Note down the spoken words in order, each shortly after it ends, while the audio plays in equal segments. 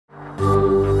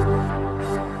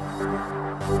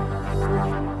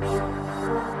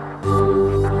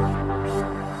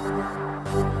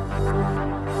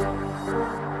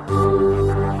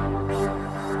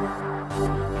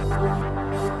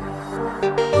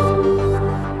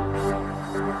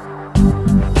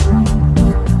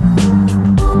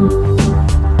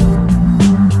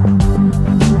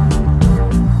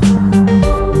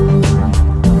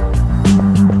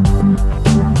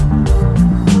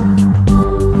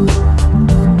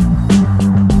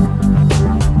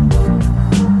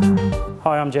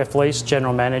I'm Jeff Leese,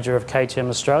 General Manager of KTM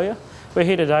Australia. We're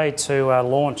here today to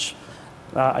launch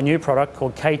a new product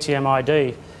called Ktm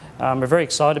Id. We're very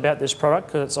excited about this product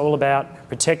because it's all about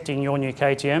protecting your new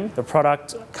KTM. The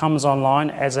product comes online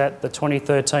as at the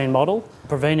 2013 model.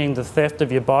 Preventing the theft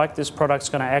of your bike, this product's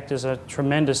going to act as a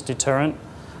tremendous deterrent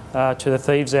to the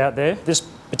thieves out there. This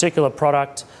particular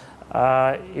product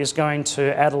is going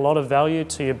to add a lot of value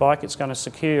to your bike. It's going to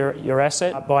secure your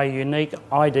asset by a unique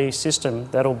ID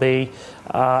system that will be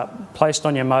placed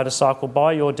on your motorcycle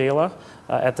by your dealer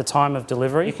at the time of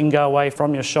delivery. You can go away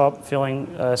from your shop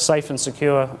feeling safe and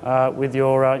secure with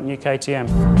your new KTM.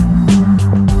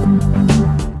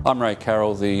 I'm Ray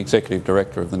Carroll, the Executive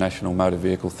Director of the National Motor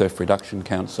Vehicle Theft Reduction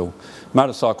Council.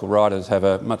 Motorcycle riders have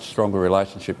a much stronger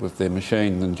relationship with their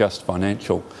machine than just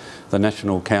financial. The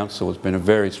National Council has been a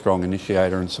very strong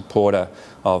initiator and supporter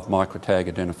of microtag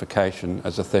identification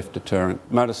as a theft deterrent.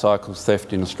 Motorcycles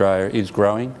theft in Australia is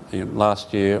growing.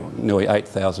 Last year, nearly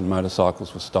 8,000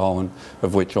 motorcycles were stolen,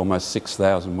 of which almost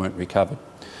 6,000 weren't recovered.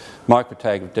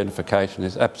 Microtag identification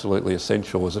is absolutely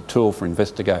essential as a tool for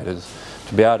investigators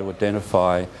to be able to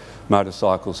identify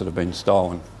motorcycles that have been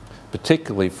stolen,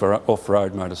 particularly for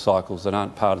off-road motorcycles that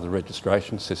aren't part of the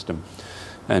registration system.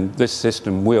 And this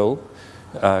system will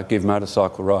give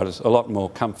motorcycle riders a lot more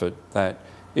comfort that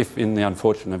if in the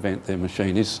unfortunate event their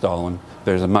machine is stolen,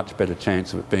 there's a much better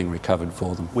chance of it being recovered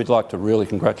for them. We'd like to really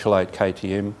congratulate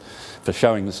KTM for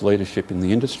showing this leadership in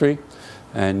the industry,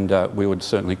 and we would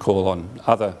certainly call on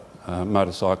other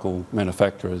motorcycle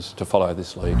manufacturers to follow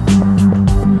this lead.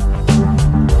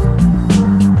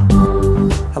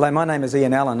 Hello, my name is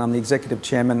Ian Allen. I'm the Executive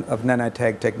Chairman of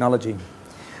Nanotag Technology.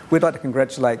 We'd like to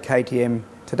congratulate KTM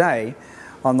today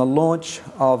on the launch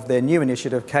of their new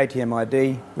initiative, Ktm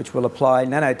Id, which will apply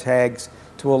nanotags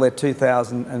to all their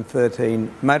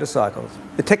 2013 motorcycles.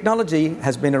 The technology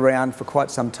has been around for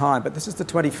quite some time, but this is the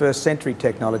 21st century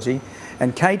technology,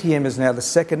 and KTM is now the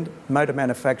second motor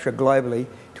manufacturer globally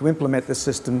to implement the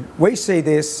system. We see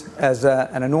this as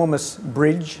an enormous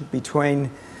bridge between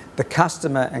the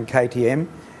customer and KTM.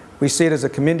 We see it as a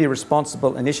community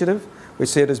responsible initiative. We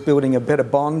see it as building a better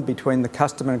bond between the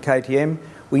customer and KTM.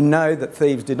 We know that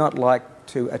thieves do not like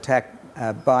to attack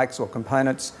bikes or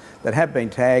components that have been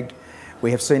tagged.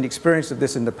 We have seen experience of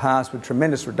this in the past with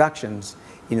tremendous reductions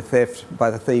in theft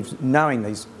by the thieves knowing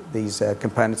these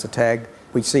components are tagged.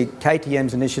 We see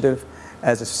KTM's initiative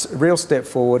as a real step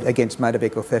forward against motor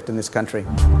vehicle theft in this country.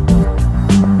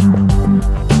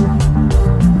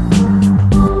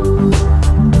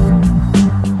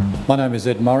 My name is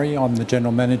Ed Murray. I'm the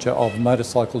General Manager of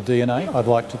Motorcycle DNA. I'd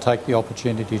like to take the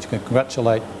opportunity to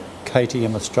congratulate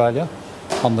KTM Australia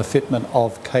on the fitment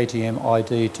of Ktm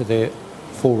Id to their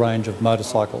full range of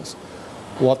motorcycles.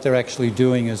 What they're actually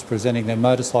doing is presenting their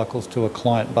motorcycles to a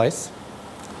client base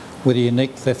with a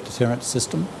unique theft deterrent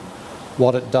system.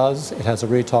 What it does, it has a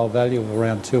retail value of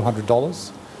around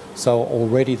 $200. So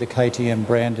already the KTM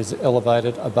brand is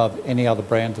elevated above any other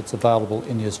brand that's available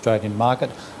in the Australian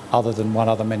market, other than one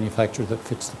other manufacturer that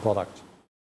fits the product.